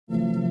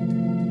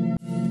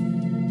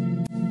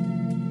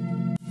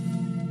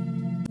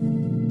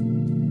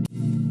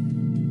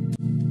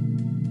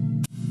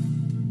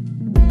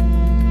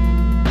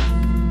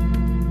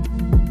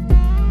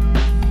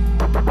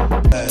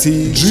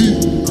TG.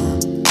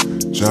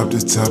 Drop the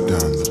top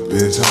down, the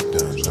bitch. Top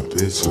down, the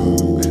bitch.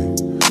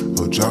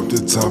 Oh, drop the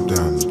top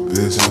down, the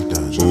bitch. Top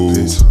down, the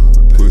bitch.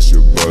 Push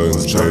your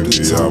buttons, baby.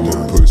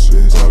 I'ma push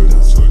your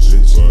buttons.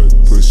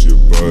 Push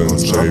your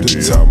buttons,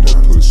 baby. I'ma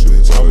push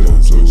your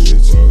buttons.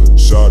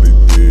 Shawty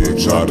did,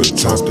 got a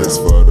trunk that's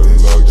for the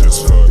luggage.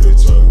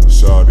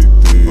 Shawty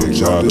did,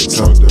 got a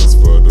trunk that's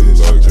for the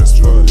luggage.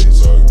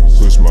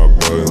 Push my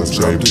buttons,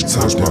 baby.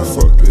 Push my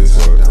fucking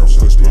buttons.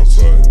 Push my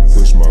buttons.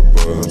 Push my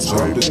buttons,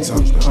 baby.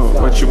 Oh,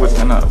 what you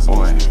whipping up,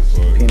 boy?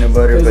 Peanut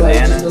butter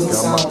banana.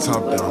 Got my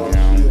top down.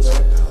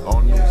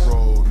 On the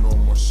road, no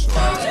more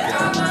shots.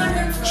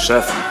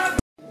 Chef.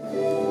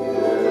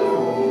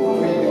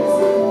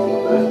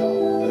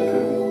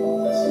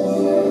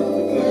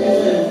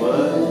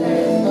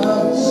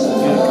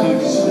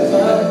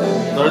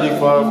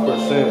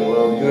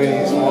 Bro, you ain't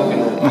even smoking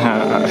it.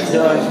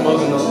 Yeah, I ain't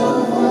smoking no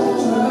more.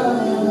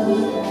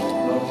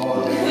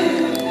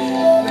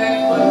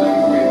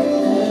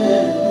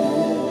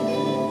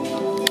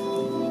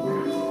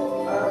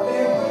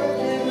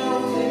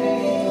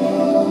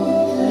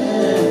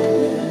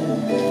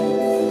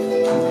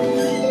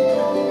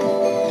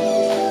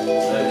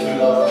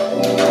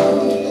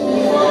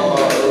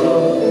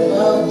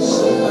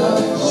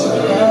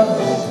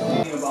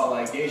 About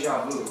like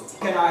deja vu.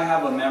 Can I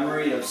have a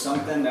memory of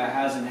something that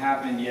hasn't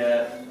happened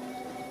yet?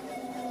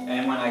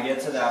 And when I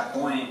get to that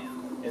point,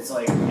 it's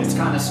like, it's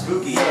kind of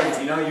spooky,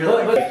 you know, you're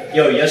like,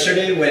 yo,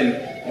 yesterday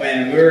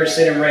when we were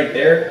sitting right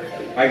there,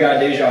 I got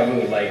deja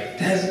vu, like,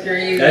 that's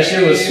crazy.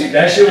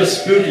 That shit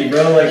was spooky,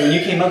 bro. Like, when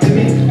you came up to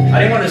me, I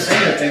didn't want to say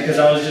anything, because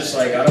I was just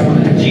like, I don't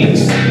want to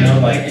jinx, you know,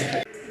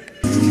 like.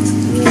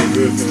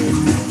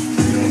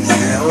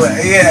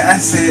 Yeah, I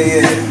said,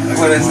 yeah,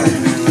 what I said,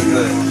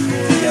 good.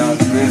 Young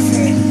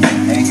Griffin,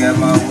 ain't got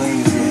my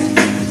wings yet.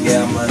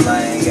 Yeah, I'm a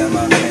lion, ain't got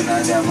my pen, I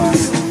got my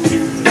soul.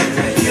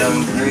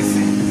 Young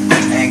Griffin,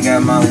 ain't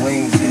got my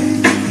wings yet.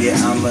 Yeah,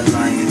 I'm a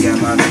lion, got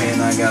my pen,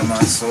 I got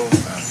my soul.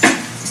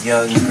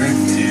 Young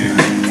Griffin,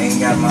 ain't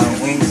got my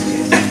wings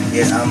yet.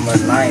 Yeah, I'm a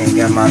lion,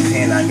 got my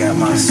pen, I got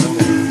my soul.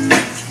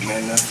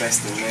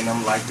 Manifesting, man,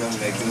 I'm like the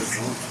mega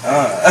zoo.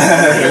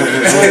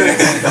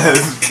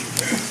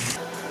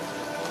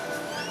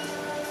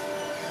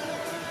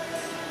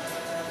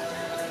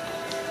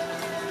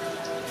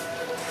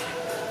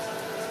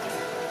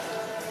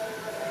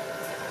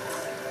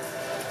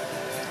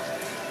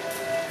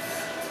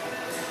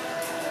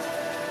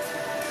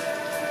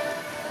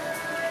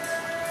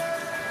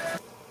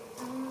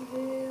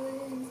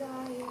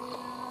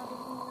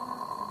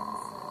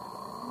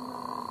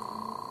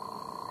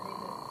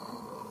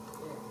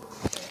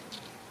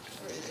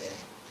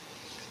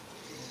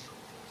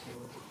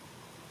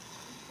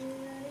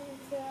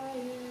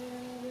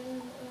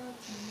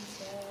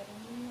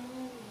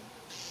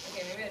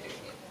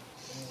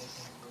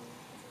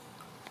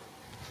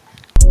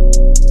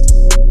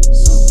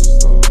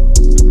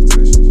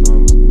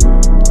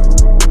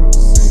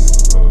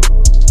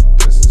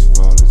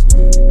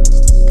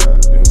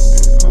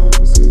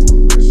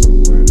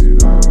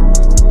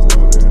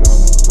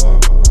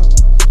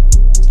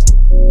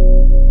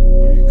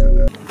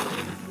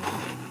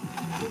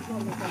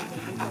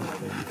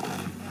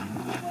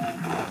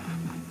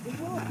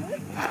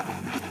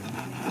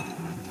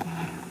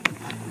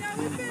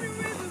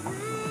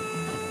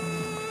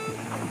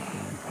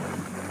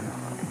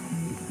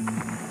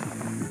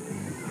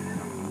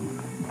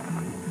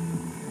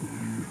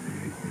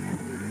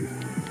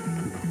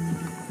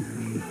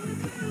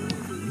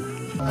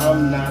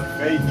 I'm not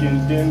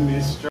faking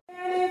demonstration.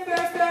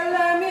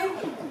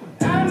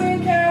 I'm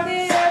in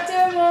Cali at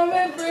the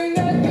moment, bring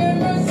that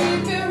camera,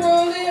 keep it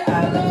rolling. I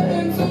love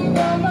him so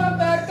got my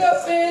back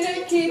up in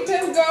it, keep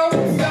him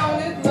going.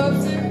 Stoneith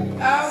loves it,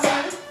 I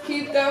want to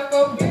keep that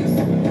focus.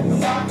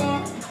 Knock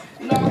on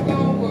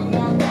wood,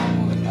 knock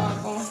on wood,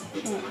 knock on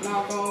wood,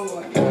 knock on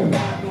wood.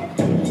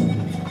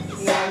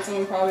 Now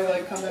someone probably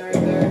like coming right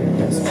there.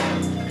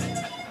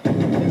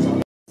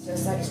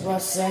 Just like it's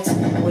rough sex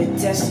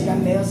with death, she got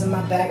nails in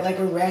my back like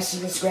a rash, she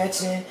been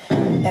scratching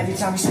every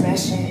time we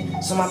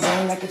smashing. So my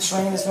brain like a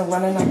train that's been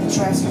running off the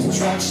tracks with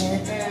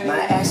attraction. My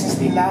actions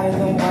speak louder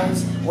than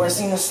words. Words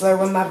seem to slur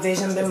when my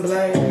vision been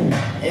blurred.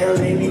 Yeah,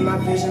 lately my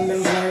vision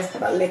been blurred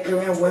by liquor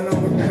and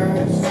women with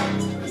curves.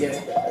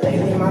 Yeah,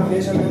 lately my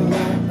vision been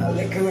blurred by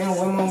liquor and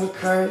women with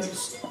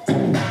curves.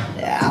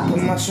 Yeah, I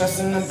put my trust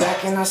in the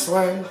back and I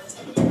swerve.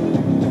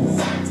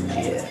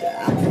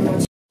 Yeah, I put my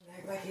trust in the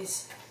back like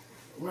it's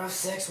rough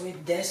sex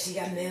with death, she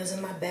got nails in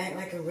my back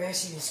like a rash,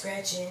 she been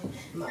scratching.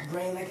 My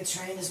brain like a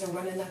train that's been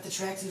running off the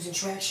track, losing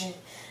traction.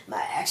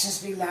 My actions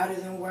speak louder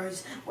than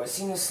words. Words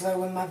seem to slur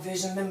when my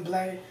vision been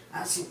blurred.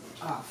 I see,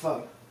 oh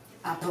fuck.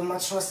 I put my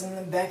trust in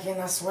the back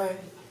and I swear.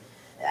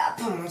 I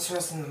put my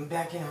trust in the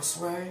back and I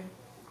swear.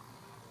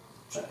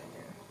 Try again.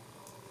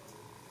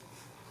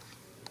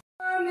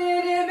 I'm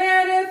in it,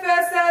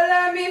 manifest,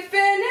 let me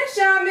finish.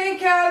 I'm in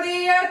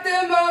Cali at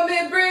the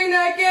moment, bring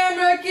that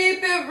camera,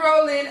 keep it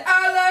rolling.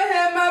 I love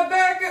him, my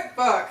back up,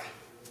 fuck.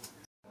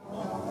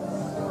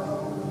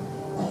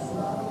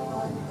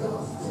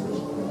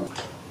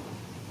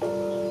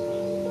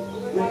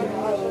 Hey,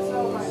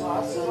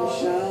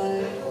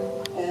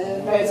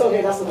 it's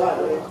okay, that's the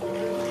vibe.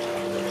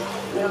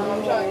 Yeah,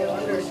 I'm trying to get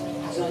under.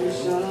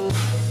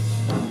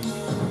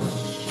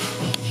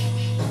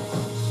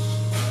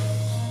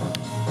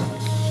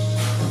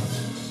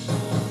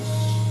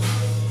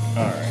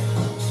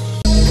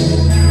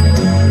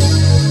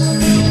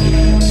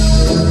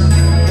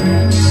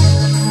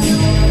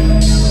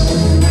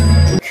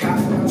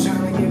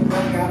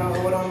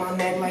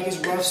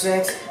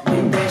 Sex.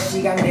 Big bitch,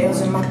 she got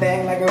nails in my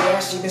bag like a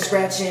rash, she been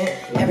scratching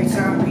every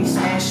time we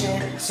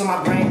smashing. So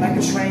my brain like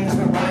a train has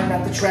been running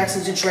out the tracks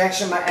of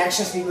detraction. My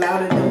actions speak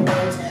louder than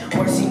words.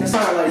 Or seem to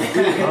sound like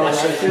that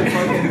shit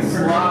fucking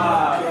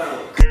fly.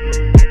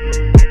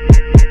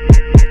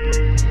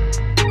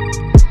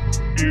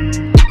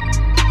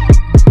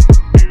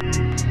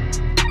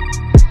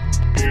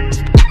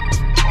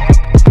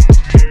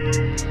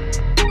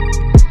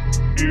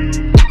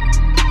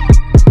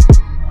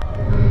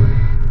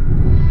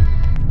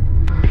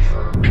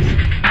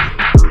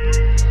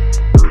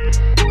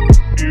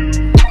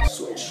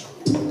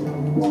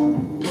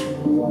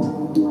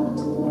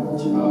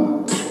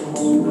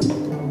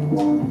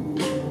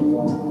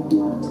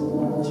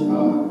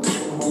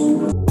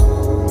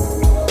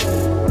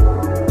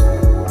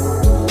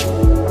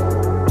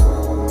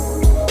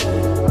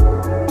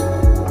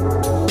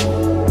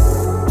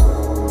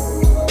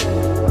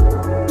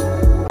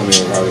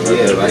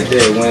 Yeah, right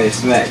there when it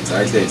smacked.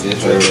 Right there,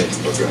 just right there.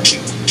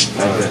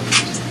 Okay.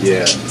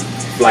 Yeah.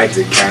 Flight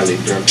to Cali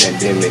during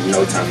pandemic,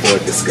 no time for a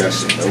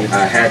discussion.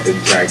 I had to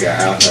drag her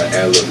out her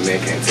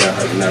element, can't tell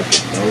her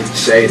nothing.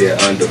 Shaded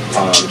under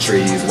palm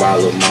trees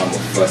while her mama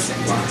fussing.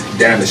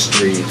 Down the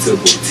street to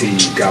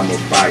boutique, I'ma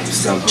buy you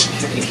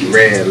something.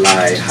 Red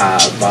light, high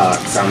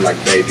box, I'm like,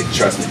 baby,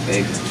 trust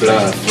me.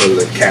 Blood full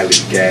of Cali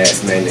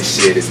gas, man, this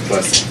shit is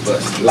busting.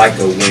 Like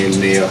a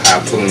windmill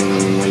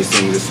harpoon, when you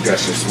see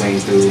discussion, swing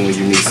through. When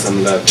you need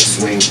some love,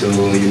 swing through.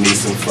 When you need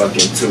some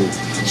fucking too,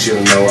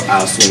 she'll know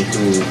I'll swing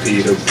through.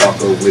 Peter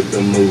Parco with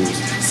the moves.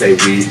 Say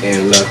we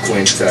in La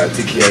Quinta,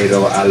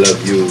 Tiquieto, I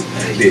love you.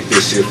 Did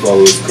this shit for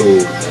was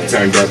cool.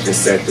 Turned up and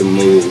set the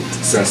mood.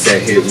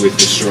 Sunset hit with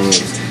the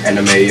shrooms.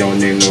 Anime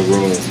on in the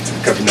room.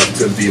 Cupping up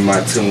to be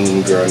my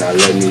tune, girl. Now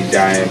let me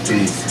die in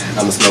peace.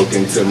 I'ma smoke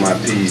into my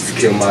peace.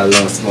 Kill my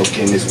lungs,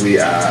 smoking this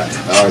weed.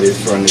 Artist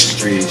from the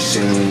street.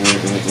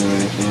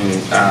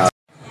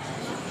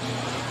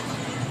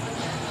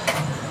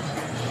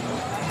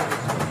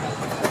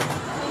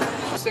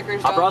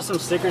 I brought some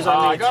stickers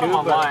on there too,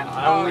 but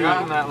I only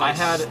had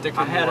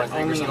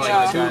only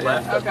like 2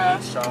 left. Okay.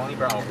 So I only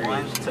brought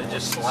 1 to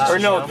just slap. Or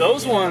no,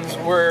 those ones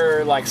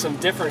were like some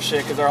different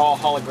shit because they're all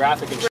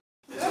holographic and shit.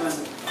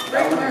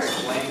 That one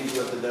explains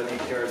what the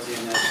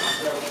WKRTNS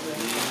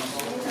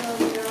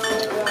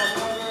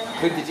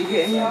is. Wait, did you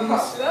get any of these?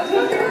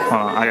 Hold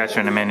on, I got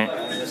you in a minute.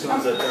 This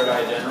one's a Third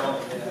Eye General.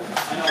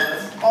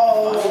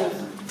 Oh.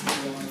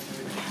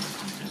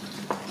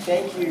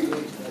 Thank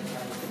you.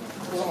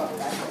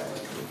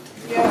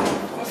 Yeah,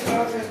 that's what I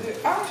was gonna do.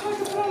 I was trying to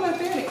put on my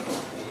fanny.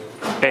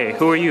 Hey,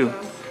 who are you?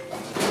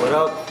 What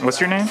up? What's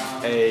your name?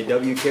 Hey,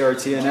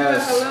 WKRTNS. Yeah,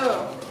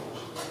 hello.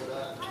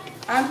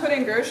 I'm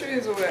putting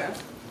groceries away.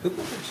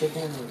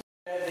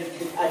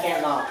 I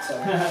can't knock,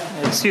 so.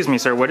 Excuse me,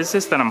 sir. What is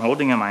this that I'm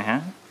holding in my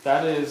hand?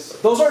 That is.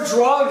 Those are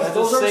drugs. That's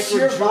Those a are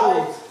sheer sacred jewel.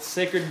 vibes.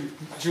 Sacred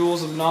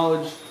jewels of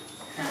knowledge.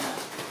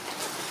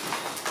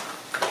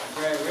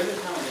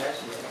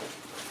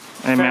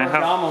 Hey man,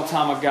 Ferragamo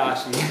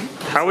Tamagotchi.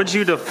 how would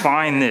you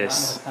define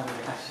this?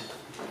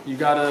 You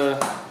gotta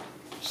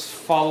just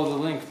follow the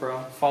link,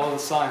 bro. Follow the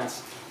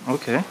science.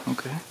 Okay,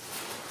 okay.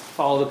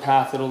 Follow the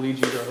path that'll lead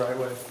you the right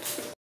way.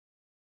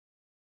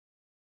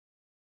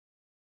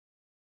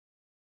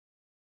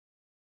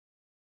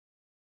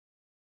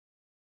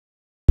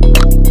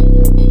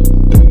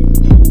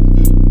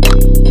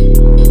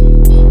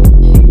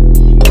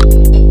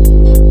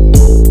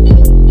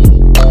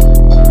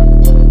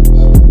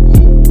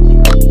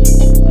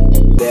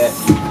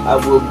 I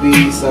will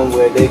be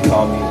somewhere they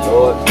call me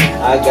Lord.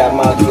 I got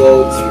my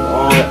gold teeth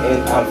on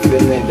and I'm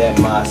feeling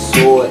that my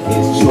sword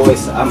is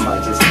choice. I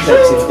might just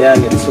touch it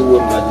down into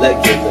a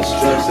molecular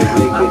structure,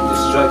 nigga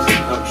destruction.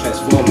 I'm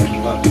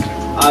transforming.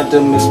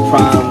 Optimus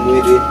Prime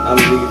with it. I'm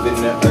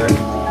leaving the earth.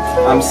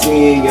 I'm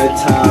seeing your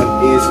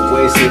time is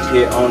wasted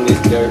here on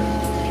this dirt.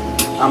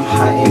 I'm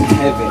high in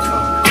heaven.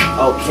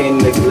 Okay,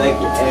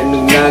 neglect and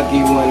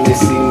Nunagi when they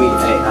see me.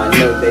 Hey, I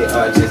know they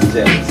are just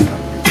jealous.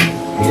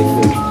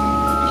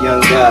 Young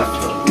guy,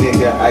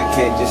 nigga, I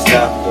can't just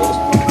stop those.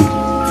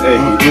 Hey,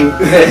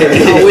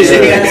 I wish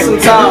we had some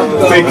time,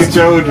 though. take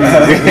control.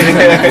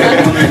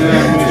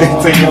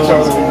 Take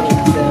control.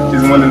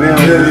 She's one of them.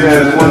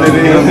 Yeah, it's one of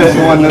them. It's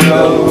one of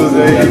those.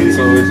 Hey.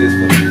 So it's just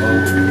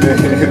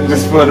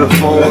Just for for the the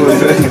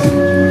foes.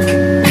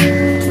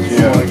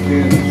 Yeah.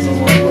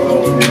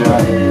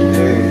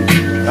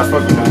 I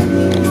fuck with that.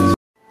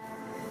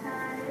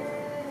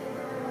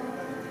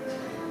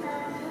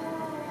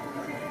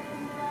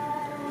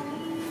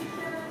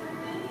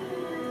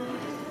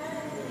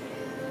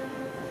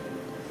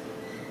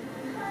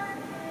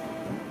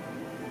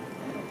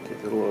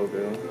 The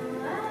logo.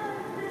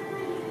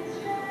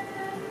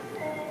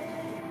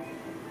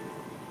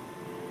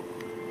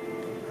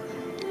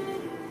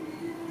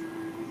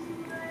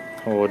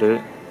 Hold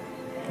it.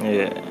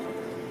 Yeah.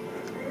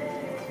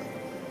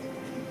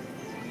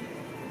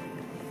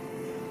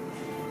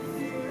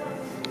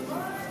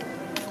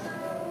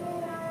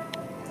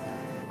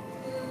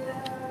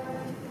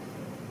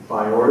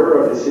 By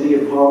order of the City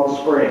of Palm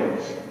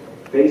Springs,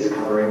 face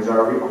coverings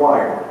are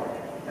required,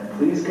 and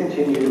please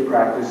continue to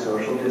practice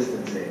social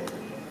distancing.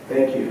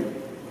 Thank you.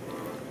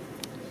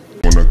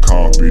 Wanna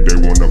copy, they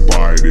wanna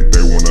bite it,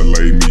 they wanna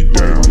lay me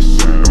down.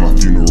 At my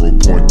funeral,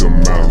 point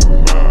them out.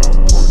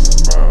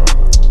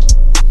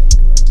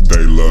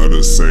 They love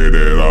to say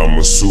that I'm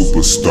a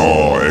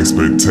superstar.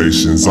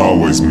 Expectations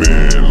always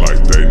met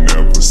like they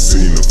never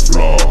seen a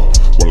flaw.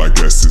 Well, I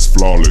guess it's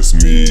flawless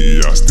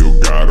me, I still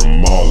got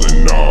them all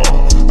in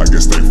all. I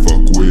guess they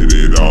fuck with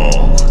it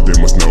all. They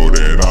must know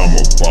that I'm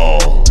a ball.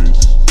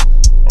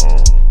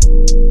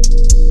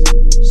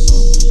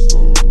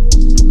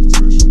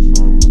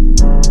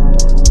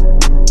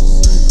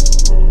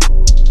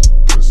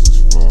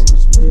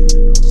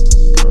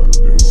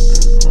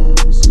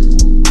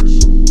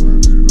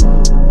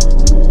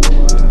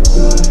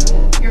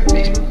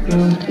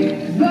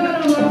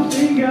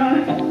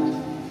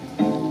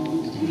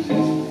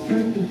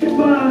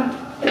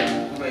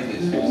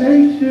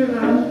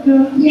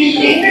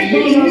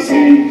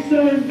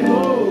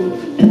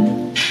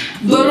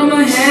 Blood on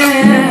my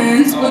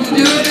hands, what to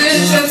do with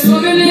this? Just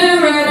swimming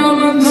in right on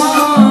my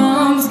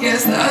palms.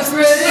 Guess that's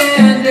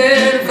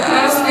red-handed. If I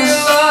ask for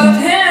your love,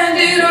 hand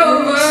it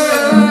over.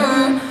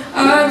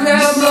 I've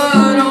got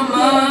blood on my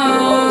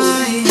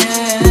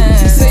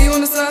hands. Say you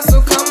wanna start,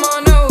 so come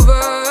on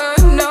over.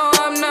 No,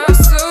 I'm not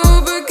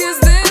sober, cause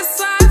this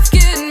life's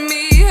getting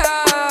me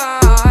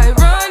high.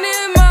 Run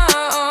in my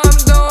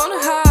arms, don't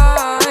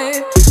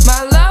hide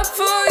my love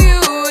for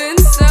you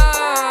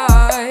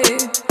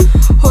inside.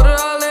 Hold it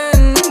all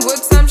in, what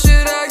time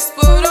should I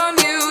explode on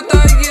you?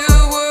 Thought you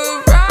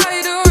were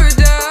ride or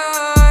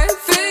die.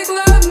 Fake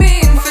love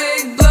mean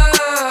fake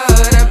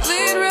blood. I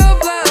bleed real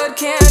blood,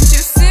 can't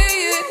you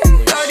see it?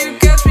 Thought you'd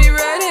catch me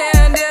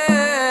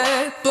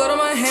red-handed. Blood on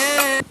my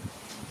hand.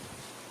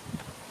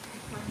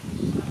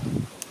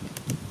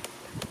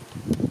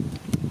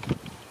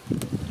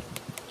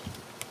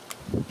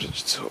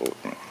 Just so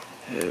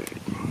heavy.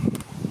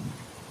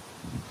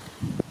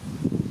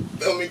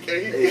 Feel me, K?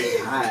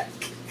 It's hot.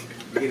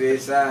 Get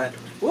inside.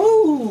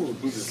 Woo!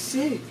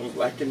 Sick. I'm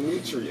lacking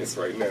nutrients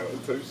right now.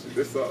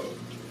 This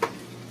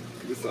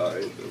all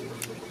ain't doing.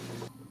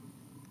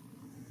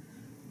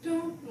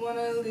 Don't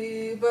wanna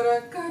leave, but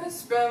I gotta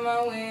spread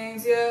my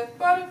wings. Yeah,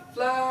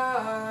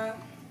 butterfly,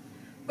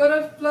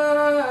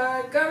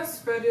 butterfly, gotta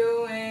spread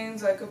your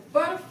wings like a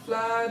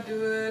butterfly.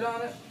 Do it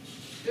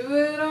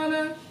on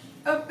it,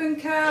 up in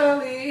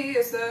Cali.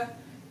 It's that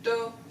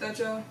dope that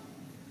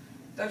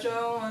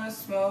y'all wanna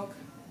smoke,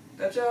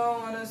 that y'all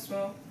wanna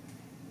smoke.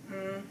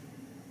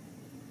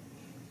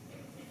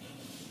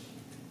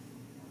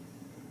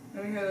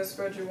 Let me hear that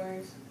spread your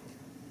wings.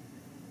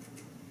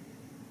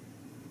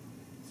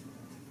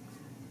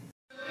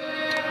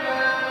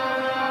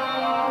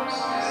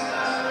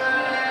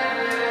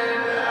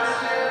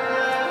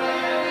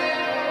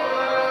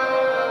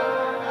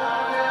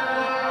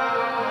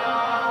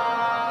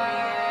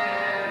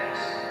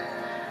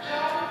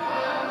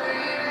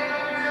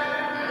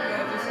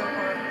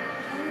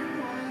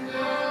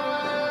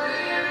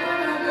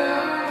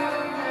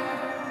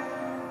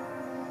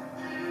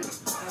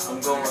 I'm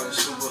going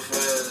super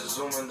fast,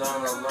 zooming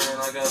down the lane.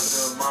 I got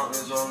the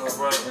mountains on the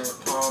right and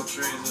palm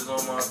trees is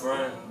on my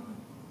brain.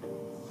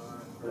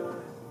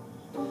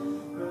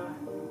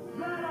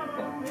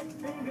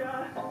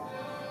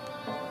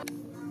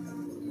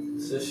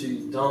 Says she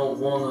don't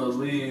wanna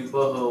leave,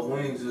 but her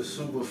wings is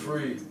super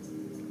free.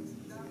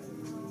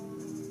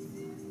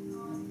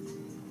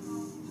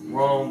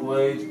 Wrong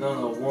way,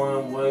 done a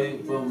one way,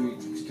 but we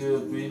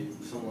still be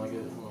something like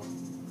that. Hold on.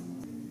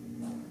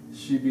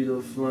 She be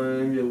the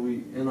flame, yeah,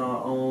 we in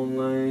our own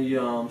lane.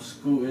 Yeah, I'm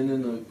scooting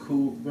in the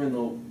coupe, and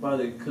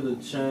nobody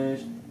could've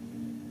changed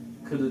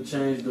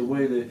the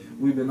way that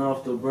we been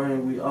off the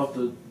brain. We off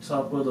the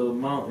top of the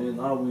mountain,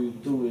 all we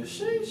do is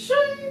shake,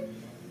 shake.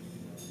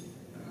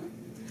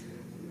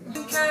 And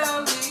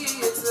when we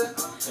in the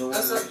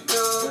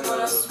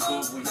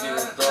coupe, we get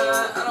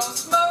thug.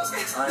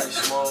 I ain't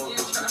smoke,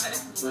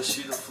 but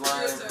she the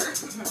flame.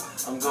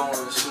 I'm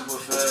going super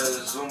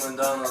fast, zooming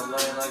down the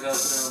lane. I got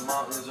some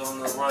mountains on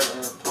the right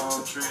and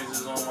palm trees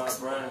is on my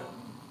brain.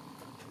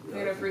 You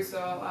gonna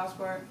freestyle last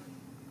part?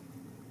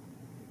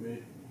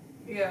 Me?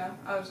 Yeah,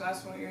 I was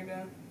asking what you're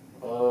doing.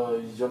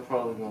 You're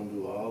probably gonna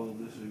do all of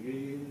this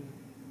again,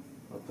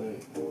 I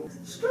think.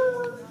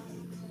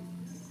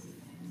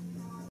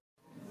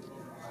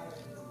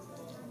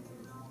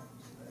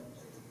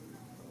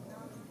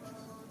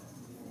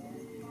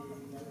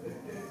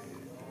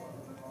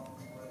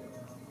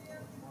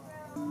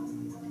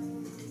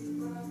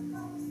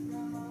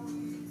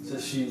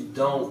 Says she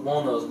don't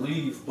wanna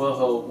leave, but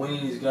her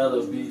wings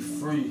gotta be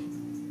free.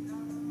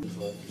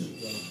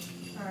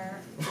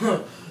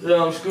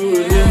 Yeah, I'm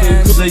screwed.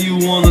 Say you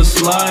wanna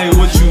slide,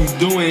 what you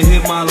doing?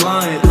 Hit my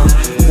line.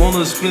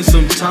 Wanna spend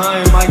some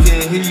time? I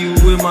can hear you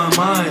with my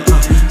mind.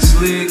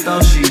 Slick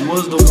thought she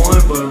was the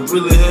one, but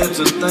really had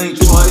to think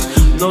twice.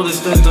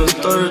 Noticed that the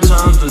third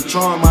time's the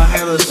charm. I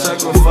had a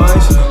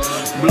sacrifice.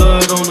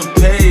 Blood on the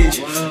page.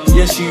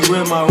 Yeah, she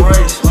read my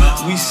rights.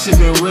 We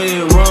sipping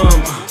red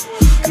rum.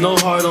 No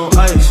heart on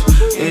ice.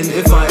 And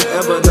if I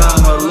ever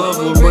die, her love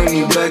will bring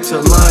me back to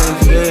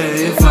life.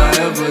 Yeah, if I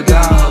ever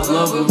die, her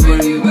love will bring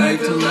me back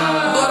to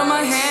life. Blood on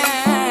my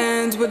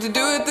hands, what to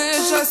do with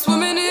this? I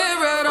swim in it,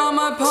 red on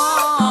my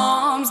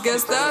palms.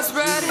 Guess that's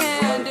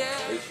red-handed.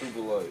 It's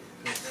super like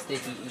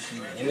sticky,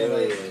 icky, and then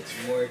like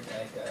it's more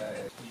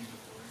like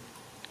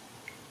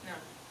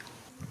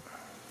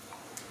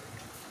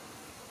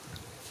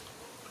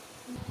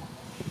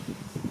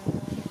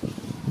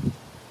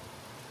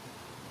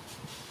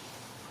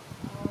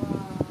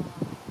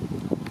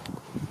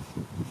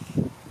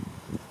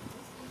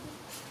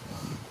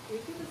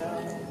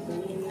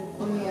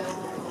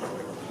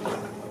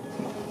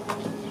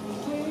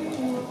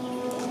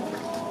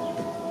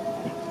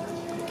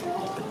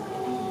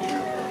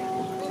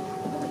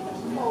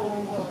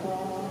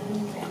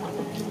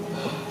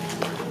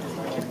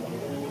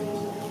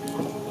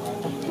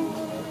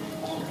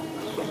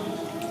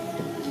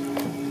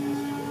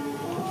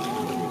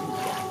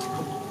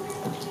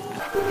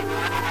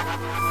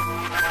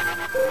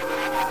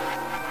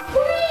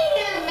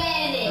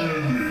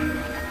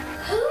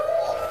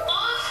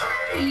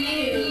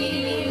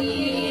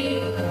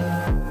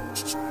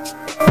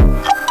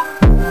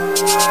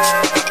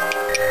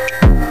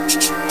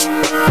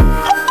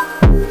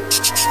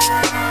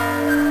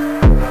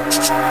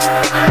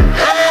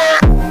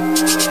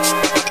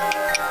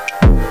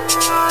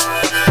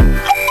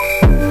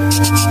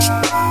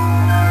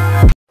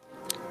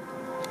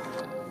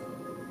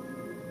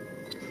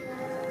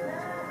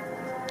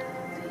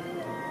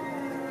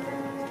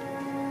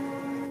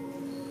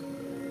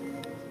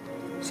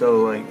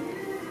So like,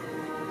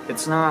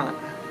 it's not,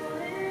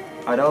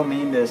 I don't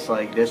mean this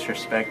like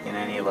disrespecting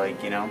any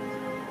like, you know,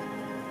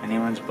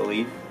 anyone's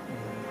belief.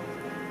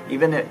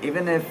 Even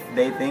if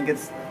they think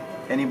it's,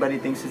 anybody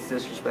thinks it's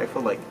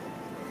disrespectful, like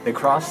the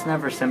cross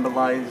never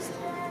symbolized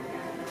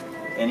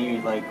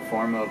any like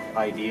form of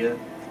idea.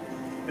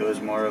 It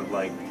was more of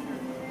like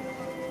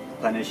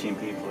punishing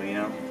people, you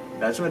know.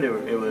 That's what it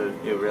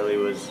really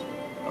was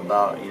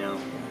about, you know.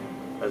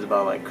 It was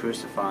about like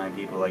crucifying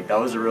people. Like that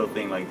was a real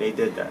thing. Like they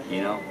did that,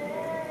 you know.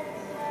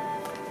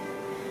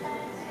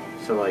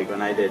 So like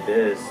when I did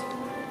this,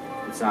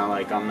 it's not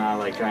like I'm not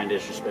like trying to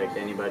disrespect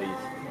anybody's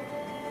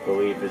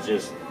belief. It's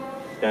just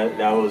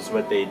that was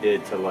what they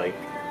did to like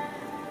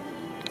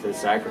to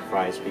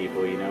sacrifice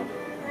people, you know.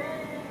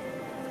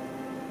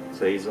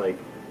 So he's like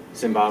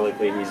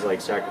symbolically he's like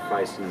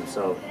sacrificing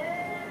himself,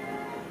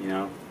 you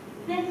know.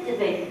 This is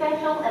a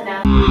special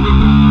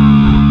announcement.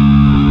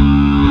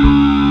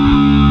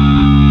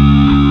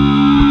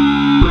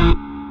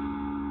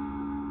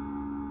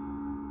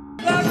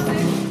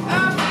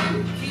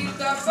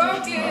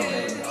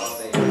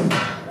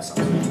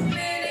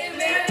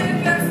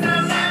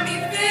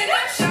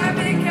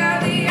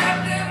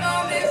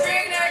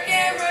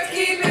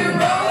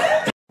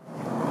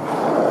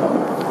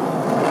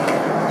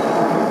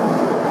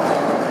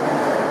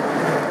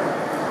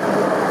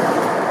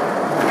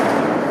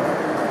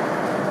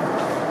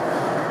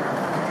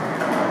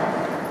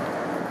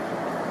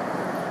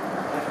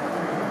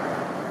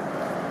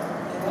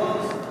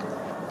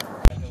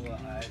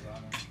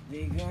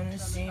 They gonna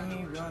see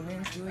me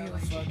running through your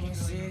fucking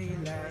city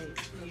like,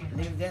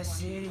 live that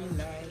city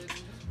like,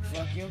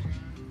 fuck you.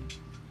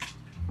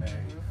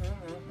 Hey,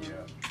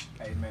 yeah.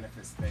 Hey,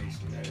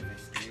 manifestation.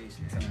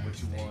 Tell me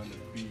what you want to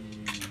be.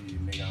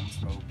 Nigga, I'm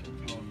smoking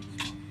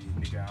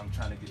weed. Nigga, I'm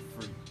trying to get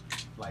free.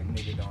 Like,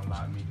 nigga, don't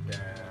lock me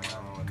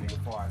down.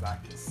 Nigga, far as I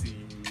can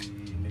see.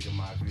 Nigga,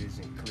 my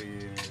vision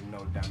clear. No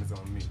diamonds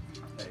on me.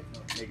 Hey,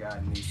 nigga,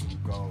 I need some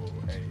gold.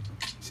 Hey,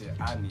 shit,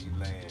 I need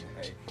land.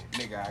 Hey,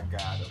 nigga, I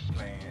got a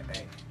plan.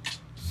 Hey,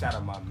 shout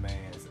out my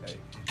mans. Hey,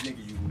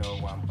 nigga, you know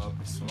I'm up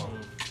in smoke.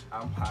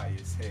 I'm high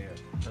as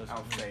hell.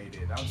 I'm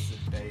faded. I'm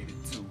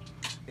sedated too.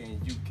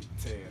 And you can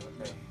tell.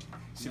 Hey,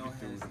 shit be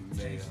through the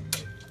mail.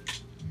 Hey.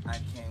 I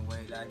can't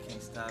wait, I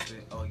can't stop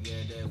it. Oh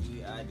yeah, that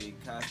we I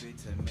did copy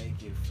to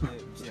make it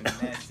flip.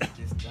 Gymnastics,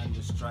 this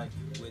thunder strike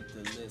with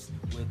the list,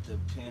 with the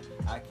pen.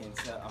 I can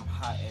tell I'm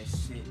hot as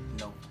shit.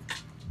 No,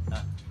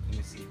 let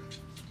me see.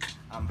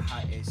 I'm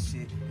hot as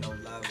shit. No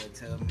lava,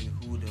 tell me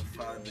who the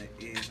Father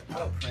is.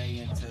 I'm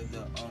praying to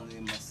the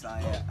only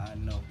Messiah I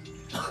know.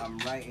 I'm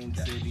writing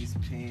to these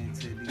pens,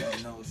 to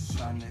these notes,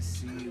 trying to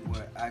see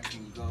where I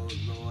can go.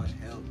 Lord,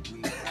 help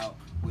me out.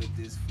 with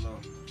this flow.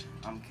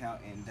 I'm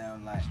counting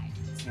down like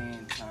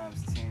 10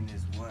 times 10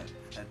 is what?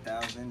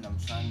 1,000. I'm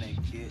trying to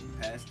get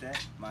past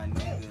that. My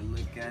nigga,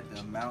 look at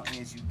the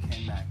mountains, you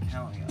cannot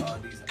count it. All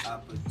these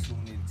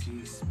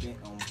opportunities spent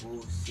on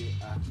bullshit.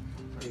 I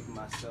pick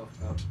myself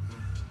up.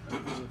 I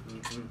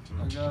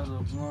got a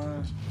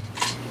blunt.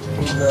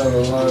 We got a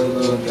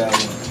lighter.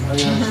 I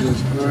got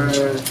this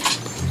grass.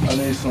 I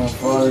need some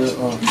fire.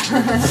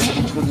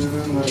 Put it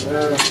in the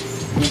air.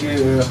 We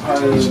get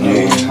higher.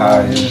 Getting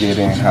high,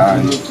 getting high.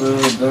 You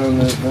feel done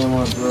that, then my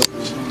brother.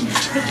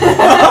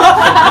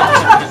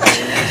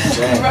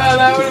 Bro,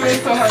 that would have been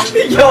so hard.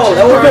 Yo,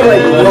 that would have been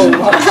like,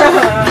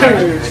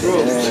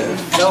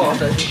 No,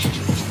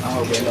 I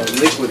hope there's no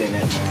liquid in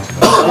that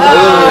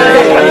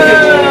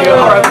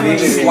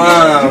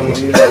slime.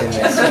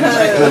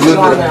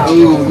 A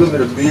little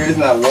bit of beer, it's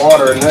not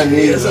water or nothing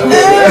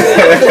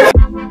either.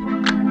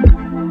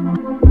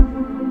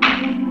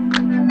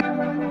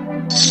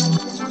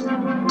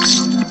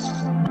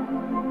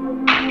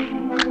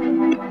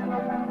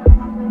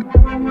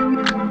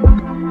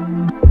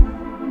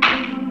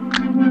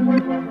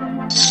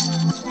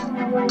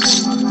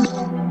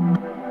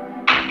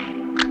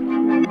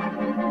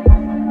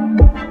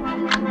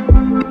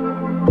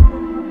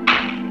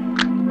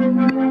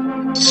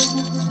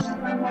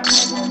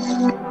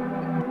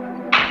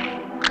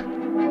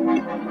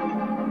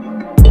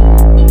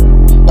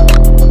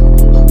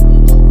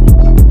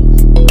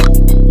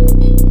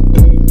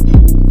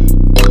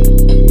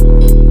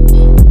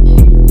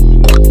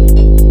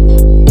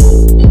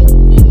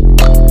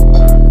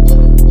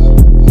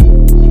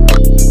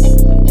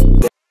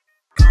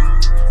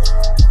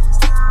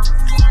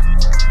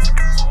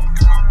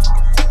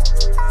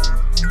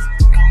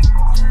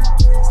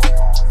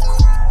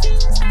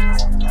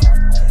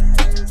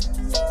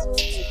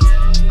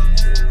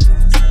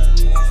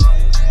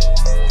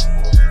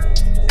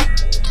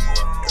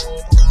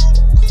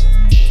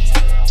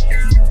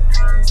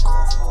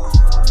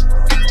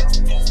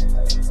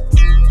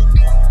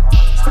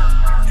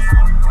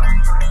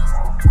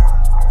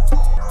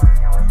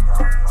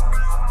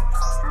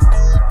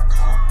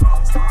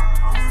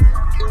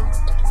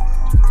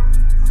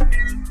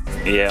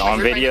 Yeah,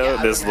 on video,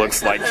 this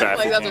looks like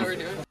trafficking. Like that's what we're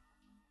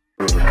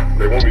doing.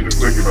 They want me to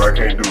click it, but I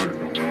can't do it.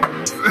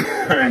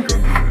 I ain't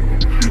gonna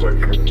do it.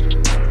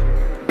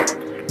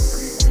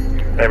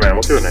 Hey man,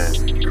 what's your name?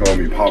 Call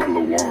me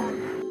Popular One.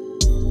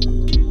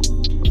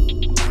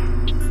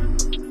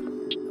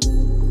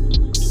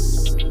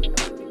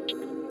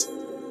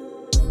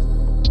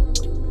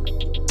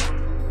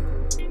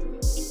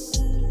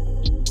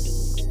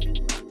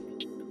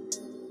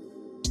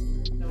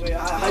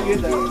 How you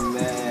doing,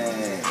 man?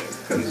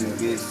 Cause you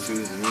bitch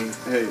choose me.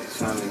 Hey,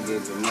 trying to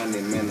get the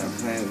money, man. I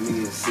plant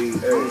me a seed.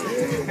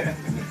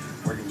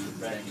 Working the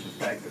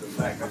back to the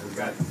back. I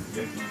forgot to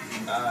forget.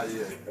 Ah,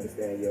 yeah.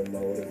 Understand your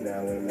motive now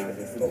when I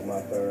just smoke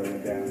my third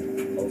one down.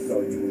 Oh,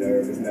 so you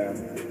nervous now?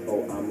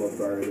 Oh, I'm a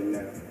burden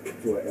now.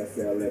 To an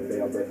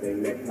SLFL birthday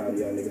next time,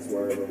 young niggas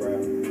swerve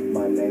around.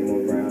 My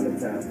name around the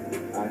town.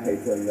 I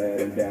hate to let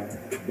them down.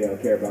 They don't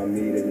care about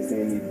me, they just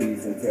send me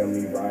beats and tell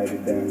me write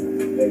it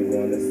down. They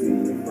wanna see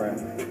you frown.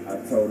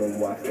 I told them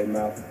watch their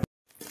mouth.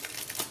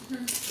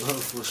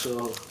 For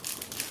sure.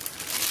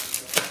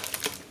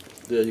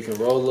 Yeah, you can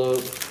roll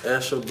up,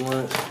 ash your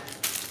blunt,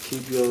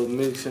 keep your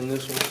mix in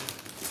this one.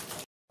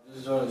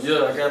 This joint,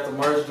 yeah, I got the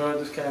merch joint.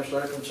 This came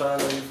straight from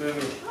China, you feel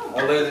me? I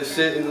let it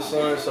sit in the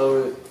sun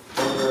so it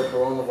don't get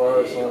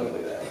coronavirus on it.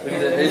 Look at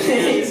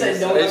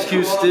the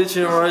HQ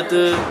stitching right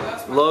there.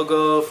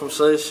 Logo from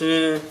Say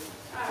Shin.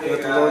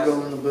 Got the logo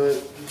in the back.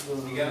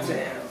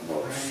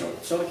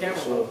 Show the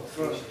camera.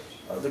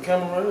 The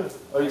camera right here.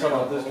 Oh, you talking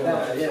about this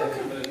camera? Yeah.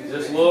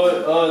 This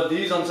Lord,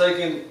 these I'm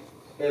taking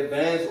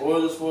advanced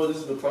orders for. This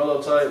is the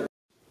prototype.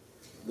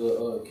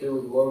 The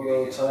KiLiK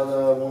logo,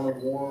 tie-dye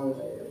 101.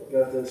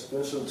 Got that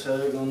special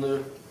tag on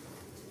there.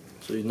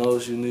 So you know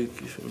it's unique.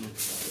 You feel me? You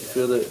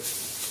feel that?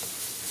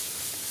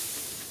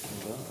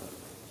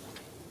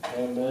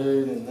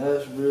 Handmade in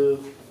Nashville.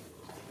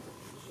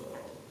 So,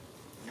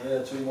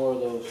 yeah, 2 more of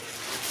those.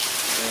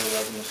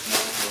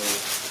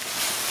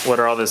 What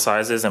are all the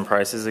sizes and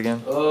prices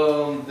again?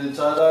 The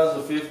tie-dyes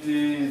are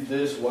 50,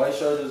 this white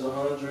shirt is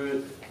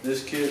 100,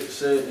 this kit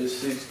set is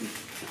 60.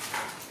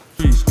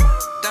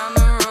 Down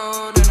the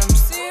road and I'm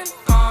seeing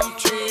palm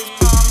trees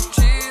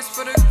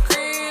for the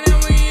green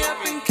and we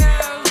up in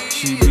Cali.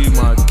 She be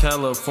my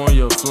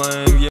California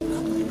flame, yeah.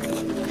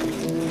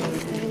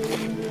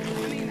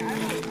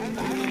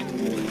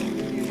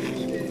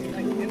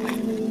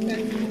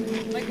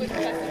 Like with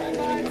custom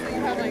box, you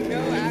have like no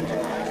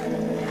actual.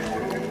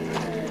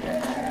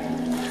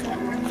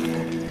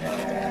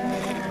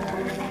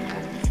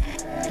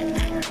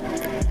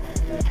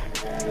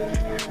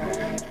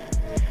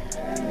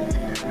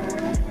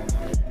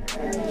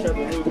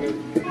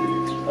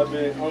 I've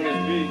been on this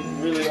beat,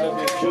 really I've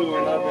been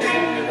chewing, I've been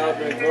eating, I've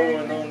been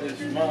growing on this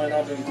mind,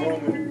 I've been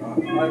grooming.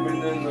 I've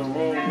been in the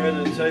room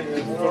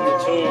meditating from the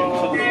tomb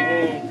to the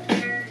room,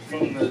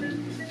 from the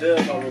step,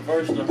 I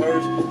reversed the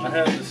hearse. I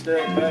had to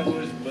step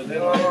backwards, but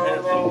then I had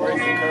to break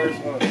the curse.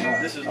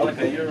 This is like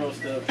a Euro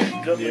step,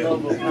 jumping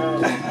over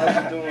pounds. I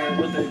was doing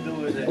what they do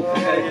with it.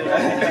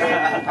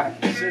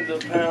 Send the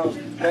pounds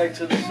back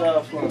to the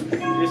south front. It's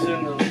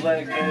in the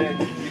black bag.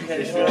 You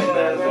can't strap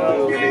that out.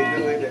 What they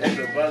do with it.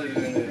 The body's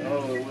in it. Oh,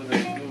 what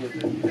they do with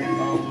it. I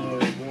don't know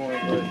where it's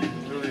going, but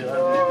really, I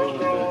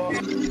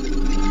just do with it.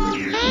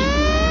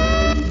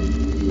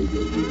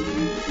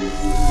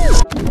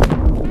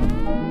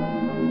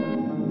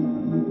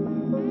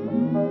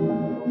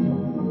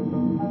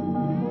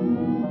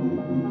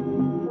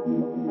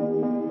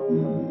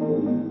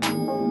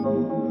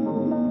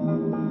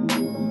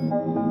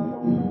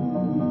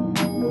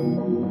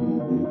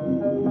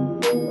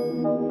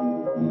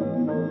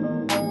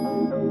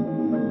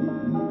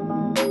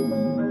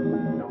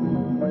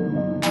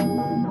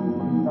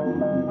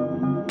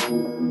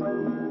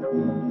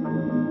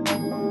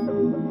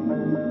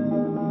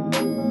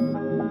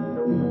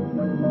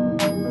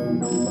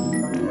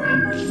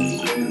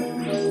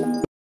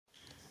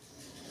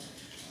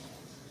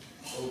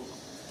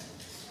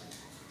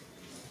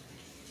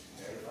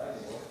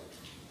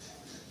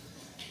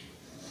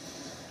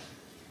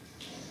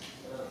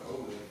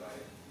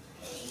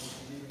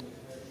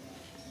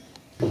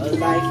 A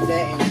life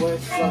that ain't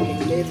worth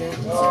fucking living,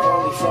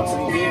 only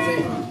fucking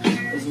giving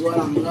is what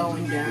I'm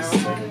blowing down.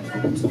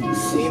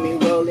 See me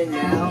rolling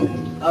now,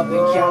 up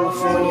in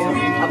California.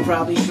 I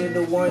probably should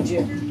have warned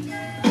you.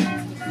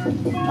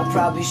 I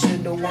probably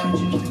should have warned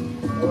you.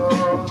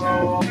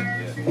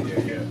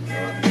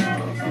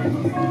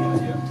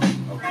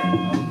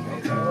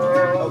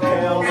 Okay,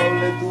 I'm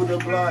rolling through the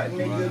block,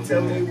 nigga,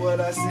 tell me what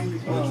I see.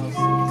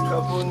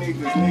 Couple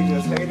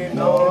niggas hating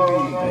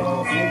on me.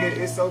 Nigga,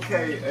 it's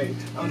okay, ayy.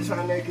 I'm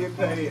tryna get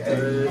paid,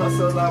 ayy.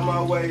 Hustle out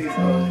my ways,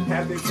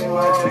 habits in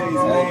my days,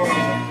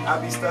 man. I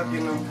be stuck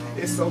in them.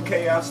 It's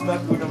okay, I'm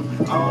stuck with them.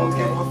 I don't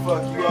give a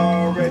fuck, you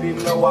already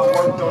know I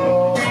worked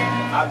on them.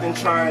 I've been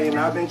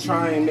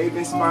trying, they've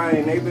been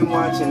spying, they've been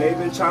watching, they've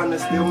been trying to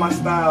steal my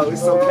style.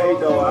 It's okay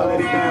though, I let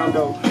it down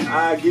though.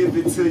 I give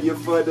it to you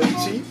for the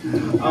cheap.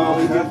 I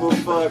don't give a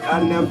fuck,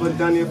 I never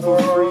done it for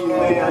free,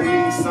 man,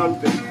 I need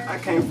something. I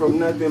came from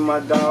nothing, my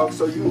dog,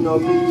 so you know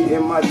me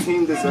and my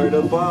team deserve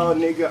the ball,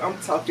 nigga. I'm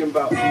talking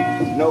about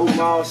no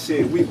mall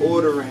shit, we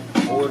ordering.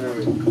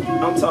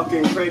 I'm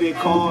talking credit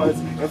cards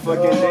and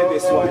fucking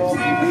debit swipes.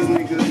 These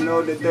niggas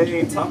know that they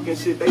ain't talking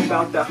shit, they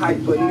bout the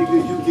hype, but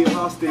nigga, you get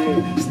lost in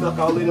it. Stuck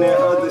all in that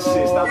other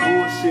shit, stop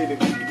bullshitting.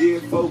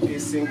 Get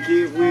focused and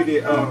get with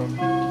it,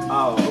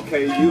 Oh,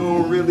 okay, you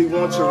don't really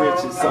want your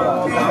riches, so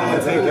I'ma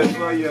take it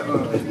for you,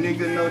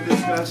 nigga, no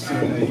discussion,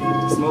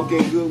 ayy.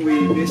 Smoking good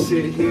weed, this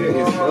shit here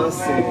is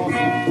bussin',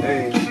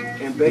 ayy.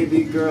 And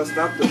baby girl,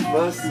 stop the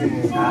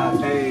fussing,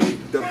 ayy.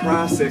 The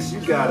process, you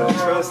gotta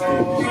trust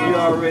it. You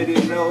already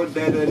know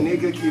that a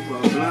nigga keep a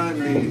blunt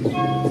lit,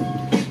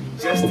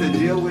 just to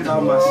deal with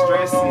all my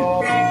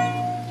stressing.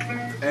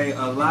 Hey,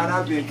 a lot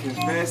I've been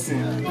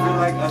confessing. Feel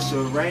like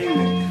Usher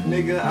Raymond.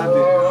 Nigga, I'm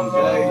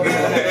back.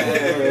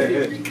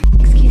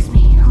 Excuse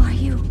me, who are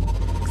you?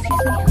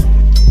 Excuse me.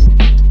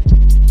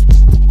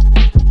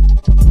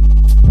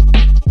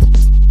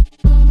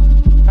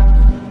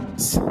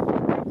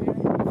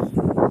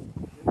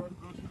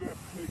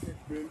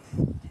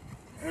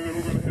 And then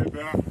we're gonna head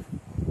back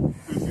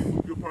to see if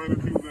we can find the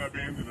people that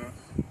abandoned us.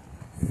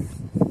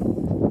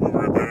 We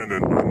were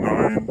abandoned by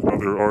 9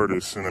 other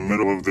artists in the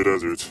middle of the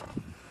desert.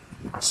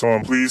 So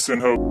I'm pleased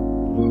and hope.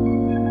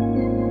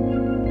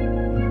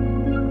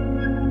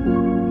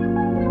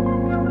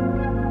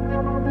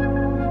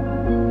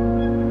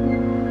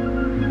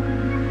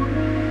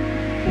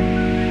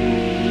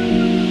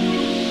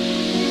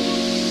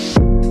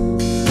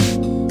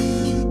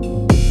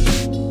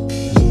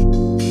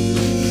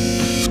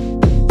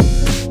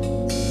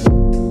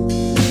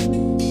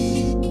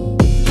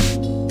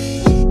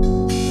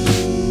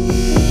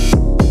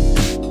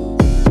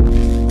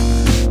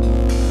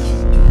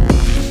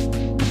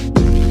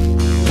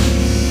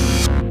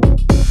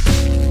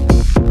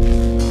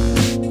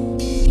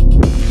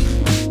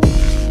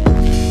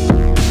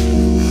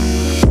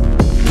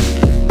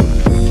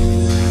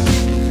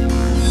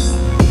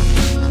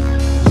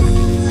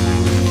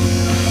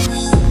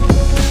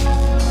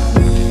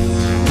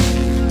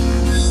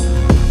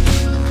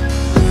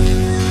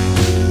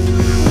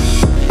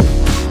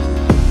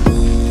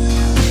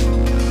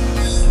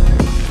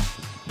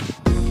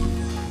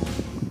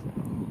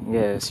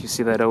 Yes, you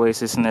see that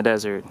oasis in the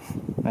desert.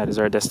 That is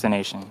our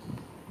destination.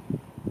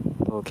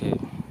 Okay.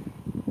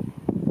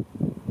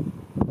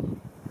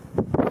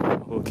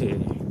 Okay.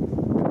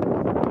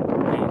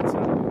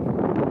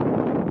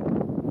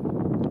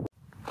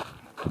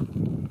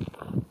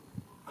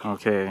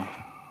 Okay.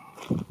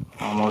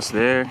 Almost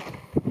there.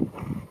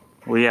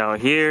 We out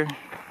here.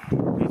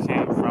 We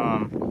came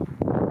from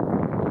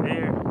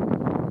there.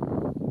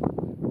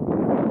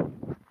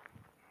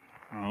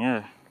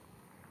 Yeah.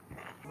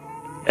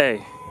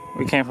 Hey,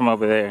 we came from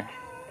over there.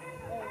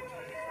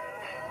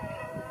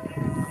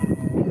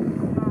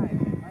 Hi,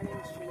 my name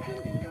is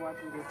Trentini and you're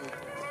watching Disney.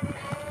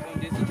 Oh,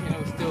 Disney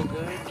Channel is still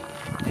good?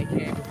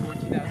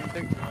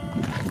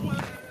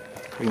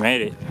 We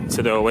made it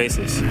to the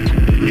oasis.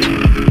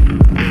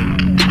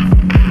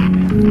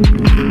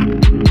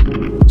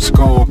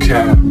 Skull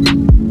cap,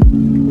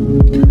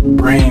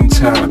 brain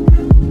tap,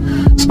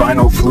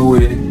 spinal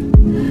fluid,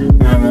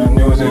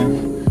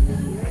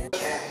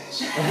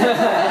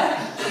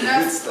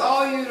 That's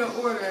all you to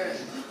order.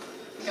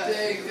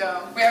 There you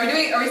go. Wait,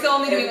 are we still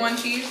only doing one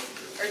cheese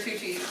or two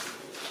cheese?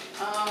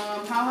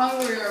 How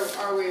hungry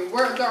are we?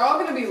 They're all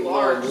gonna be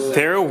large.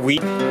 They're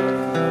weak.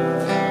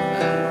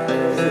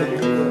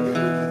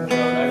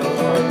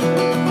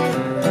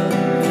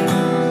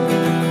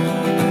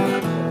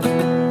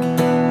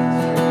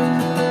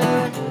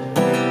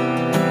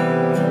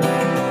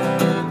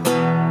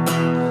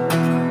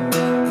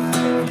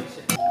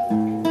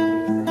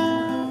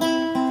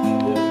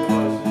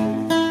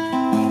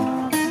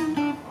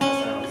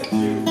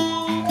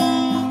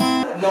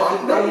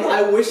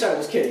 I wish I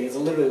was kidding. It's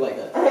literally like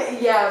that.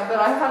 Yeah, but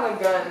I have a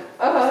gun.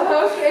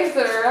 Okay,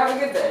 sir. Have a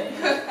good day.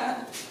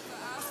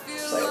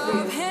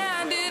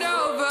 Hand it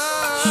over.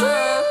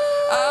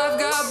 I've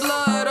got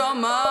blood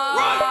on my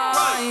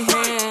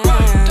hand.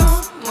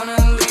 Don't wanna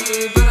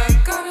leave, but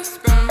I gotta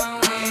spread my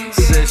wings.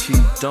 Said she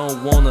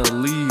don't wanna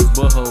leave,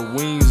 but her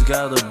wings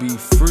gotta be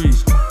free.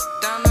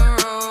 Down the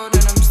road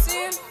and I'm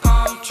seeing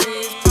palm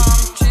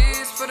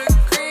trees for the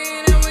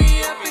green, and we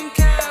up in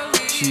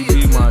Cali. She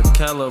be my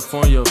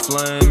California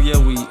flame, yeah,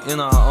 we in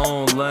our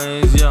own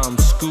lanes. Yeah, I'm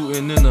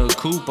scooting in a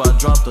coupe, I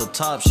drop the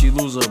top, she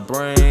lose her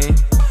brain.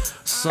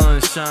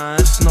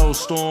 Sunshine,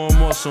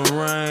 snowstorm, or some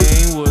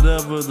rain,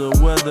 whatever the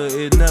weather,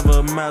 it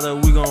never matter,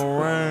 we gon'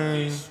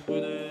 rain.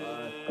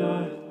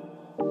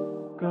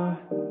 Got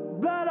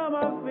blood on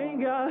my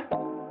finger,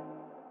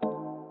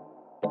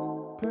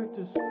 picked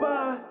a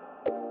spot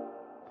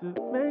to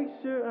make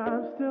sure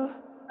I'm still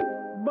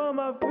by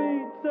my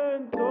feet,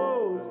 10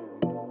 toes.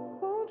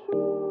 Won't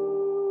you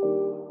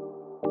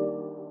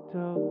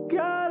tell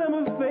God I'm a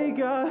fake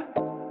guy,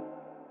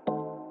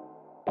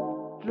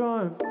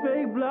 drawing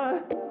fake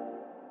blood.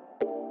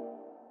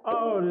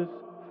 All this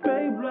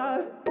fake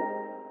blood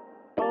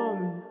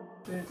on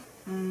me.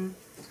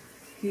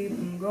 Keep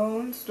 'em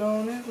going,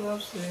 Stoneith,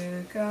 love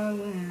sick, I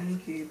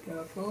win, keep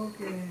that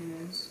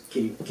focus.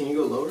 Can you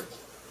go lower?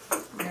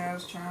 Yeah, I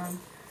was trying.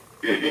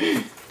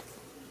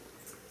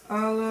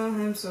 I love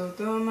him, so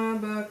throw my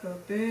back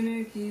up in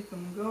it, keep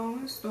 'em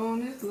going,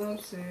 Stoneith, love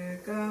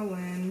sick, I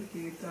win,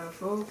 keep that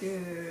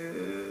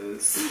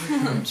focus.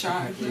 I'm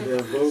trying.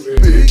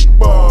 Big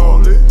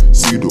ballin',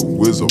 see the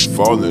wheels are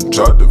falling,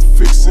 tried to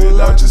fix it,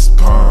 I just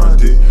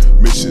pawned it.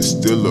 Mission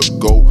still a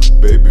go,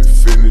 baby,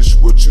 finish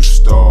what you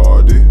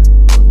started.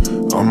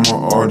 I'm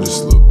an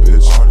artist, little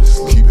bitch.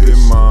 Keep in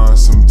mind,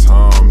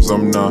 sometimes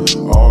I'm not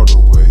all the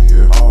way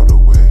here.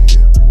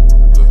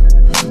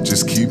 Look,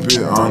 just keep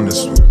it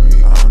honest with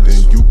me.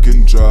 Then you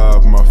can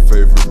drive my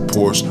favorite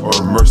Porsche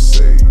or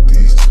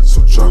Mercedes.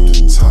 So drop the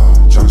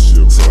top, drop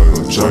the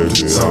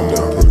top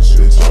down, push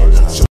it.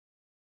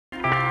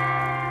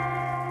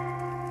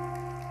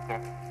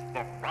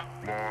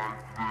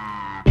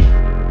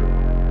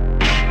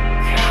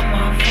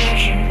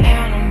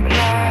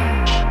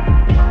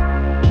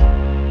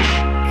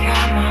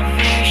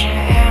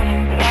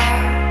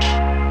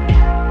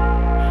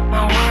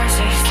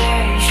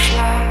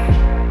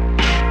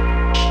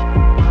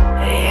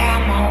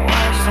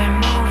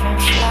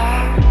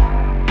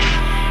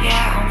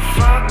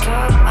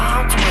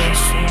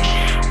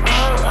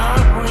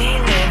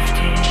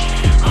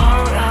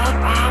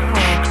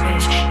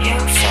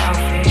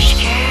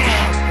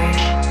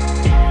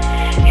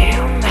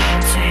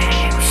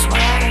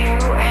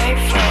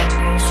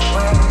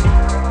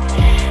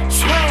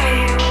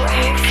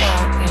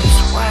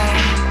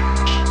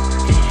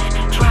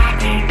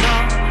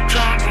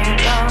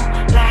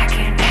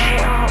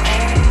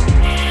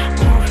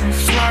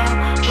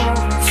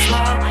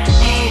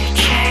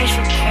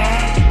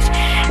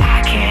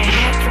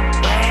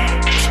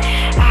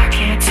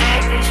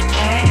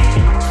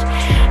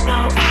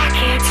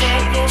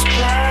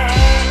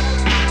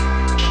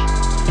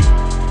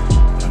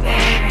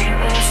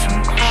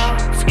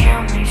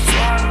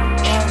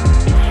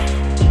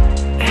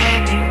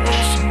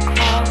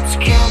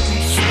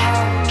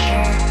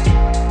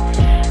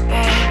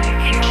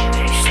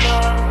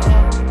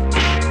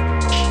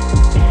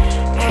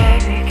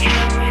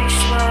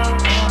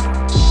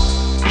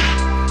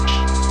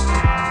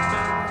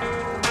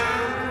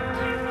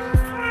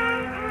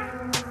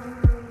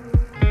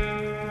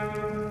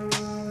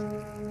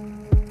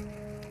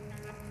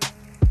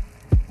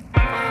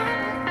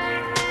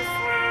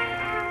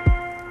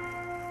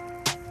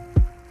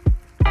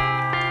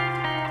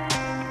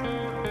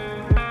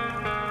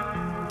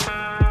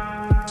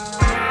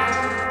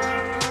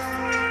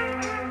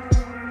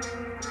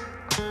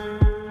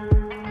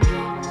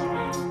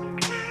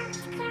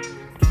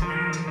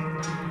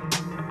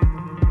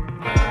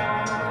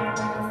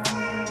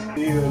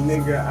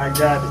 Nigga, I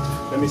got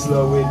it. Let me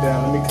slow it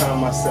down, let me calm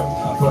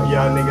myself. Fuck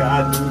y'all nigga,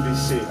 I do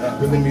this shit.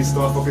 Really need to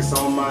start focus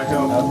on my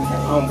health.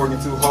 I'm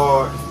working too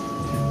hard,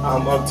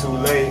 I'm up too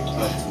late.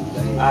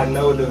 I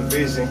know the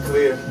vision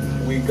clear.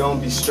 we gon'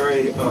 be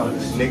straight.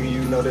 Nigga,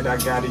 you know that I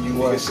got it. You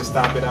niggas should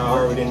stop it. I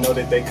already know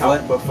that they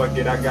caught, but fuck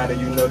it, I got it.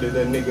 You know that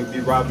a nigga be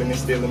robbing and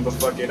stealing, but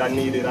fuck it, I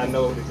need it. I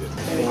know it.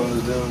 One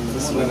of them.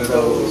 This one of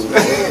those.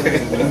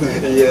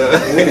 Yeah.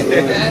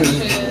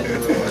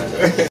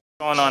 What's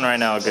going on right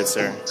now, good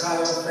sir?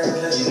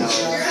 You know,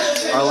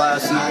 our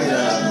last night,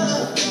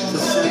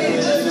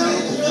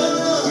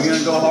 we're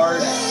gonna go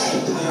hard.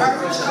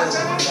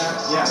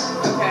 Yeah.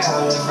 Okay,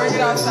 bring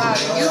it outside.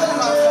 You come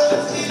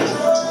outside.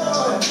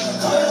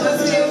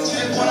 Let's see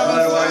if one of us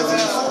Otherwise,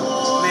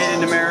 made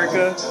in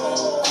America.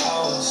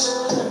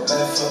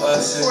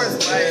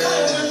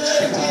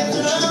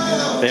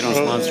 They don't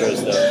sponsor us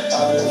though.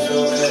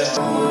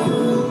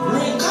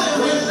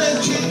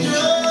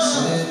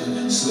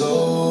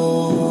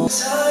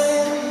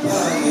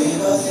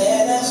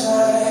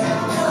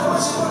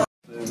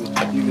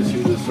 You can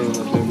see the sun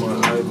up in my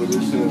eye, but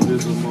it's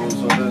invisible,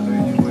 so that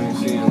means you ain't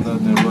seeing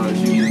nothing right.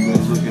 You just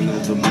been looking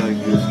at the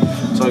blackness,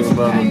 talking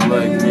about a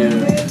black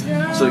mirror,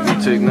 taking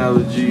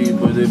technology,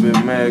 but they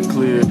been mad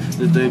clear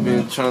that they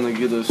been trying to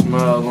get a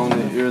smile on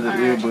the ear to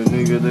ear, but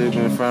nigga, they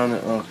been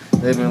frowning.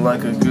 They been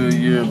like a good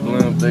year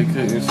blimp. They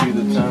couldn't see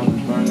the time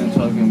was burning,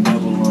 talking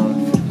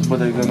Babylon, but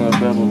they gonna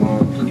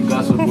Babylon.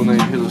 Gossip when they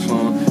hit a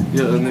song,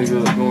 yeah, a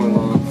nigga going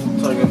on,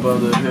 talking about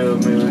the Hail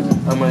Mary.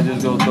 I might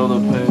just go throw the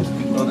pass.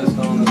 Oh, this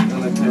stone is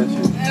gonna catch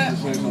it.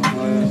 Just make some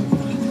plans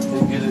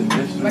and get it.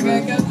 Am I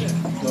gonna catch it?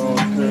 Don't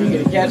care. You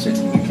gonna catch it?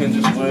 You can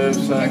just wave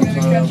Am I gonna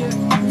catch it?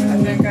 I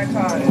think I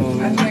caught it.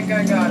 I think I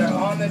got it.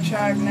 On the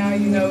track now,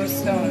 you know it's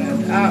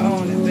Stoneith. I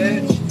own it,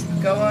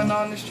 bitch. Going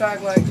on this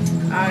track like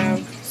I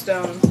am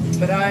Stone,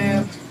 but I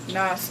am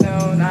not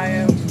Stone. I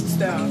am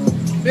Stone,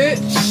 bitch.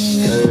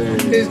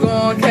 Who's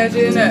gonna catch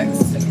it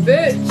next,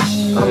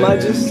 bitch? I might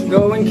just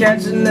go and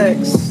catch it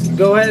next.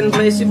 Go ahead and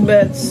place your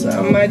bets.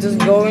 I might just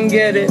go and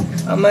get it.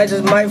 I might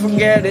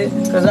forget it.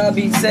 Cause I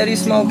be steady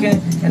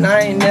smoking and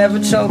I ain't never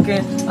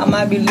choking. I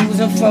might be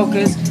losing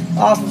focus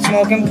off of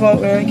smoking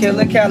potent.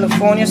 KiLiK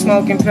California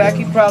smoking pack.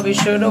 You probably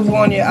should have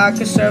warned you. I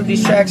could serve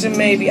these tracks and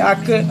maybe I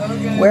could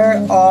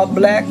wear all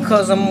black.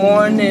 Cause I'm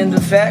mourning the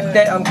fact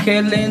that I'm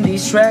killing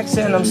these tracks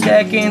and I'm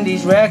stacking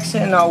these racks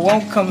and I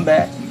won't come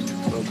back.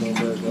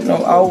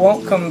 No, I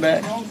won't come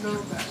back.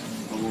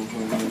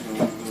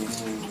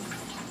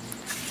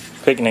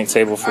 Picnic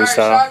table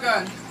freestyle. Alright,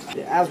 shotgun.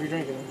 Yeah, as we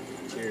drinking them.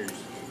 Cheers.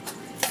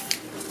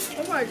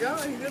 Oh my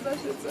god, he did that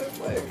shit so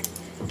quick.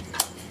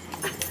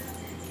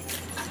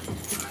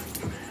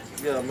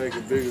 You gotta make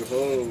a bigger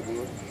hole,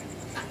 bro.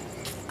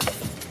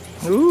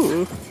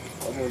 Ooh.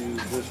 I'm gonna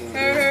use this one.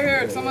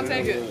 Here, someone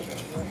take it.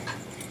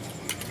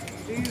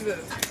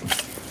 Jesus.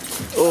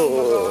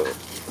 Oh.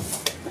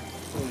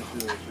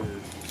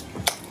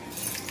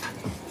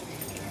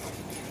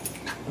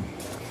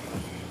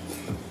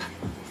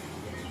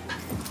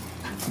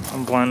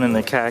 I'm blending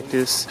the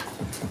cactus.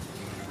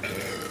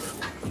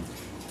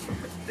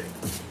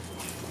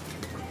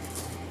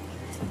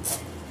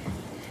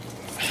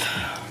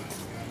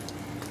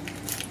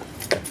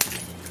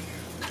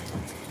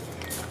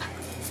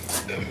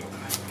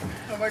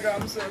 Oh my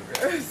god, I'm so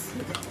gross.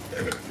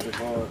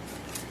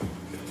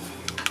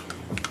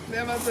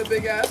 Damn, that's a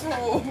big ass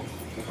hole.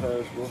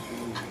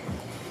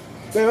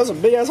 Man, that's a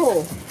big ass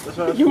hole.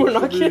 You were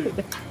not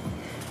kidding.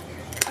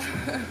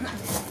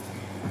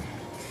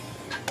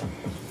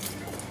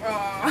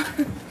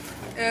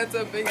 Yeah, it's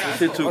a big ass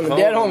Shit too On the cold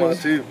dead on my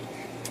homies. teeth.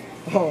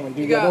 Oh,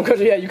 dude, don't cut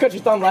your, yeah, you cut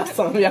your thumb last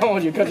time. Yeah, I don't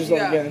want you to cut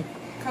yourself again.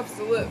 Cups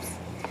to lips.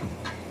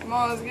 Come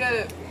on, let's get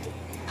it.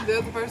 Did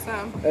it the first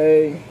time.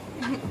 Hey.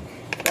 I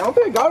don't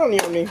think I got any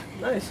on me.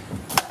 Nice.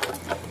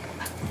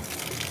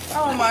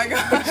 Oh my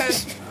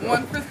gosh.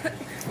 One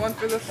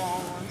for the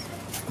fall ones.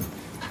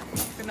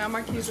 And now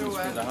my keys are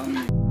wet.